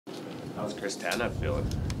How's Chris Tanev feeling?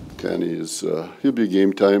 Tanny is, he'll be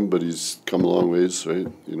game time, but he's come a long ways, right?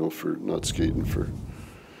 You know, for not skating, for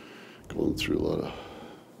going through a lot of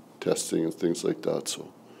testing and things like that.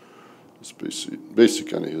 So it's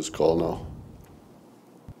basically kind of his call now.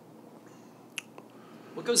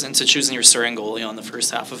 What goes into choosing your starting goalie on the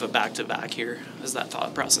first half of a back-to-back here? How does that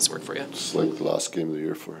thought process work for you? It's like the last game of the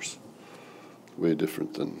year for us. Way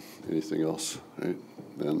different than anything else, right?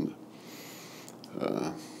 And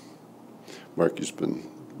Marky's been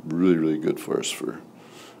really, really good for us for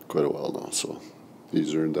quite a while now, so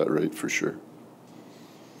he's earned that right for sure.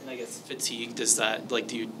 And I guess fatigue, does that,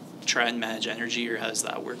 do you try and manage energy, or how does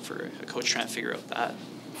that work for a coach trying to figure out that?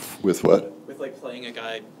 With what? With playing a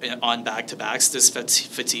guy on back-to-backs, does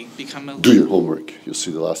fatigue become a... Do your homework. You'll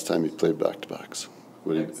see the last time he played back-to-backs,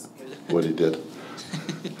 what he did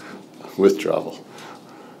with travel.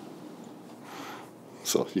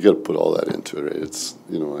 So you got to put all that into it, right? It's,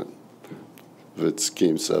 you know what, if it's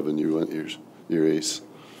Game 7, you want your ace.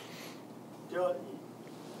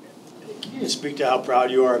 Can you speak to how proud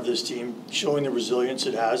you are of this team, showing the resilience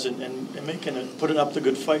it has and putting up the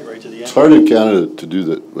good fight right to the end? It's hard in Canada to do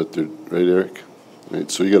that, right, Eric? Right.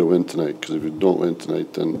 So you got to win tonight, because if you don't win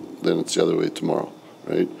tonight, then it's the other way tomorrow,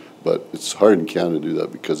 right? But it's hard in Canada to do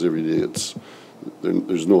that because every day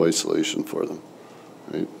there's no isolation for them,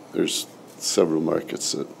 right? There's several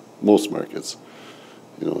markets most markets,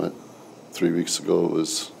 you know what? 3 weeks ago it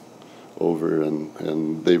was over,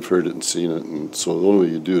 and they've heard it and seen it, and so the only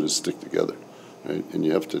way you do it is stick together, right? And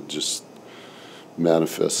you have to just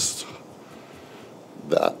manifest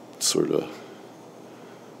that sort of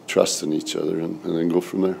trust in each other, and then go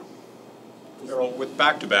from there. Errol, with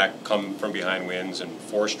back-to-back come from behind wins and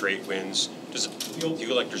 4 straight wins, does it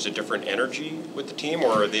feel like there's a different energy with the team,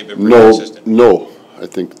 or have they been pretty consistent? No, I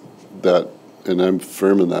think that, and I'm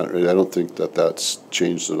firm in that, right? I don't think that's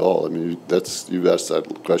changed at all. I mean, you've asked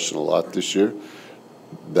that question a lot this year.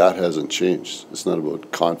 That hasn't changed. It's not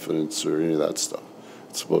about confidence or any of that stuff.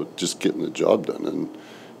 It's about just getting the job done,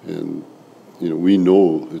 and you know, we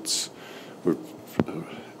know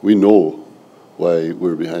why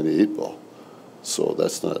we're behind the 8 ball, so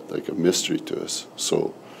that's not like a mystery to us.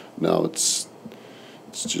 So now it's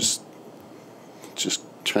just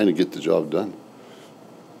trying to get the job done.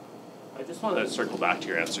 I just wanted to circle back to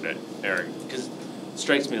your answer to Eric, because it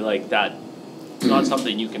strikes me like that it's not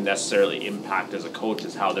something you can necessarily impact as a coach,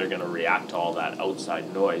 is how they're going to react to all that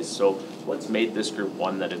outside noise. So what's made this group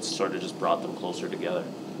one that it's sort of just brought them closer together?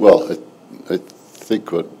 Well, I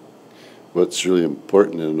think what's really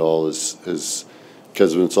important in it all is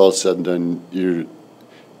because when it's all said and done,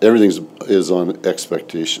 everything is on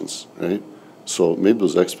expectations, right? So maybe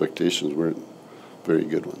those expectations weren't very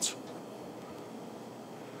good ones.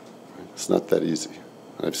 It's not that easy.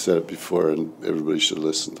 I've said it before, and everybody should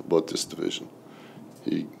listen about this division.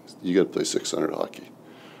 You got to play 600 hockey.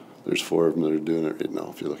 There's 4 of them that are doing it right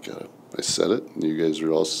now, if you look at it. I said it, and you guys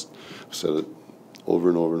are all said it over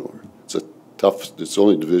and over and over. It's the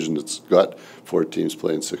only division that's got 4 teams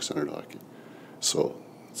playing 600 hockey. So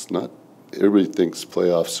it's not, everybody thinks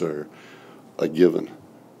playoffs are a given.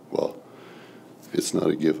 Well, it's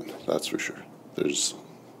not a given, that's for sure. There's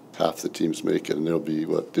half the teams make it, and there'll be,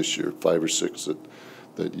 what, this year, 5 or 6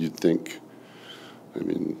 that you'd think, I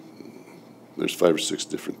mean, there's 5 or 6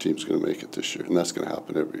 different teams going to make it this year, and that's going to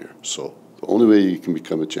happen every year. So the only way you can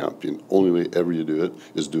become a champion, only way ever you do it,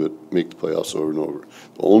 is make the playoffs over and over.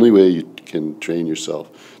 The only way you can train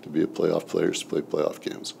yourself to be a playoff player is to play playoff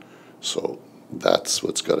games. So that's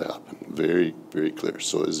what's got to happen. Very, very clear.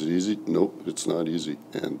 So is it easy? Nope, it's not easy.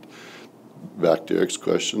 And back to Eric's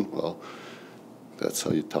question, well, that's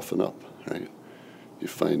how you toughen up, right? You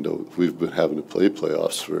find out, we've been having to play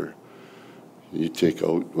playoffs for, you take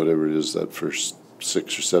out whatever it is, that first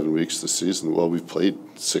 6 or 7 weeks of the season. Well, we've played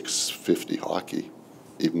 650 hockey,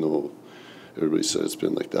 even though everybody said it's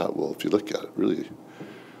been like that. Well, if you look at it, really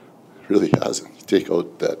hasn't. You take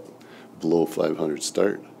out that below 500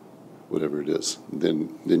 start, whatever it is,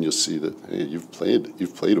 then you'll see that, hey, you've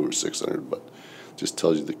played over 600, but it just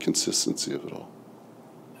tells you the consistency of it all.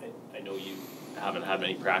 I know you haven't had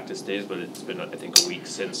many practice days, but it's been, I think, a week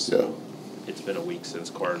since. Yeah. It's been a week since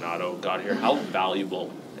Coronado got here. How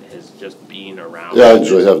valuable has just being around? Yeah, I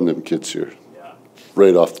enjoy having them kids here. Yeah.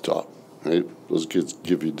 Right off the top, right? Those kids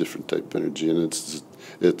give you a different type of energy, and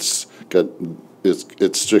it's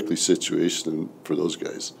strictly situation for those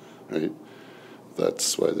guys, right?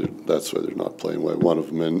 That's why they're not playing. Why one of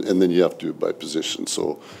them, and then you have to do it by position.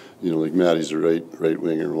 So, you know, like Matty's a right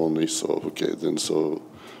winger only. So okay, then so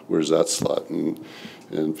where's that slot? And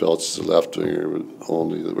Felch is a left winger,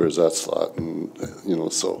 only where's that slot? And,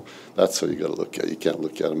 so that's how you got to look at it. You can't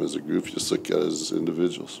look at them as a group, you just look at it as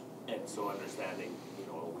individuals. And so understanding,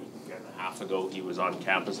 a week and a half ago, he was on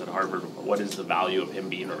campus at Harvard. What is the value of him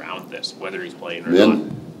being around this, whether he's playing or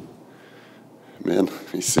not? Man,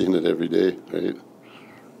 he's seeing it every day, right?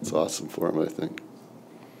 It's awesome for him, I think.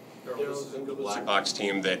 This is the Blackhawks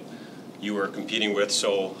team that you were competing with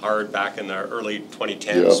so hard back in the early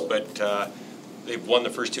 2010s, but they've won the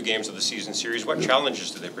first 2 games of the season series. What challenges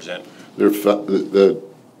do they present? The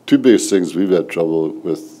 2 biggest things we've had trouble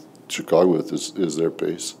with Chicago with is their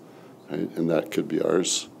pace, right? And that could be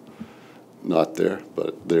ours. Not there,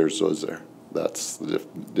 but theirs was there. That's the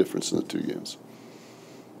difference in the 2 games.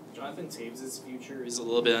 Jonathan Toews' future is a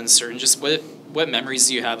little bit uncertain. Just what memories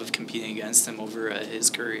do you have of competing against him over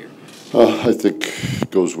his career? I think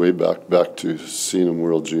it goes way back to seeing him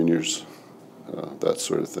World Juniors, that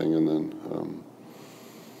sort of thing, and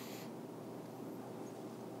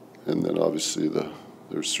then obviously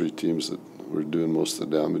there's 3 teams that were doing most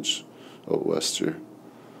of the damage out west here.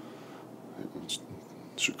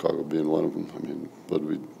 Chicago being one of them. I mean, but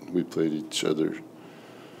we played each other.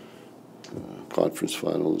 Conference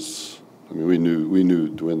finals. I mean, we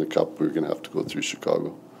knew to win the cup we were going to have to go through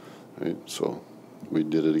Chicago, right? So we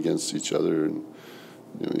did it against each other, and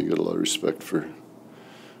you got a lot of respect for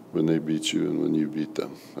when they beat you and when you beat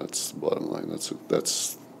them. That's the bottom line.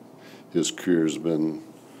 That's his career's been.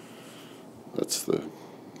 That's the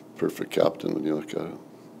perfect captain when you look at it.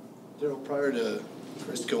 Daryl, prior to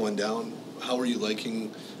Chris going down, how were you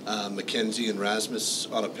liking Mackenzie and Rasmus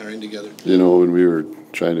on a pairing together? When we were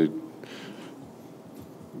trying to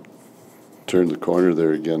turn the corner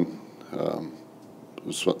there again, it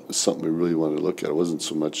was something we really wanted to look at. It wasn't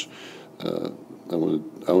so much I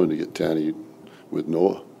wanted to get Tanny with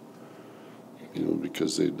Noah,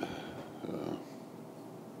 because they'd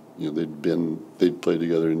played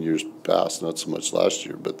together in years past, not so much last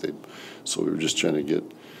year, but so we were just trying to get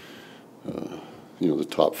the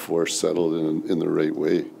top 4 settled in the right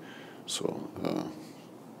way. So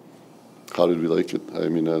how did we like it? I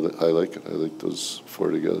mean, I like it. I like those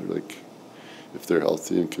 4 together. Like, if they're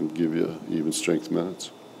healthy and can give you even strength minutes.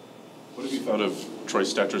 What have you thought of Troy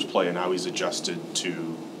Stetter's play and how he's adjusted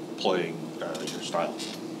to playing your style?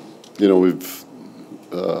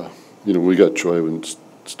 We got Troy when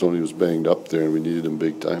Stoney was banged up there and we needed him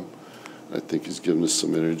big time. I think he's given us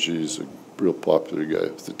some energy. He's a real popular guy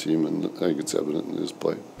with the team, and I think it's evident in his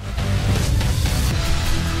play.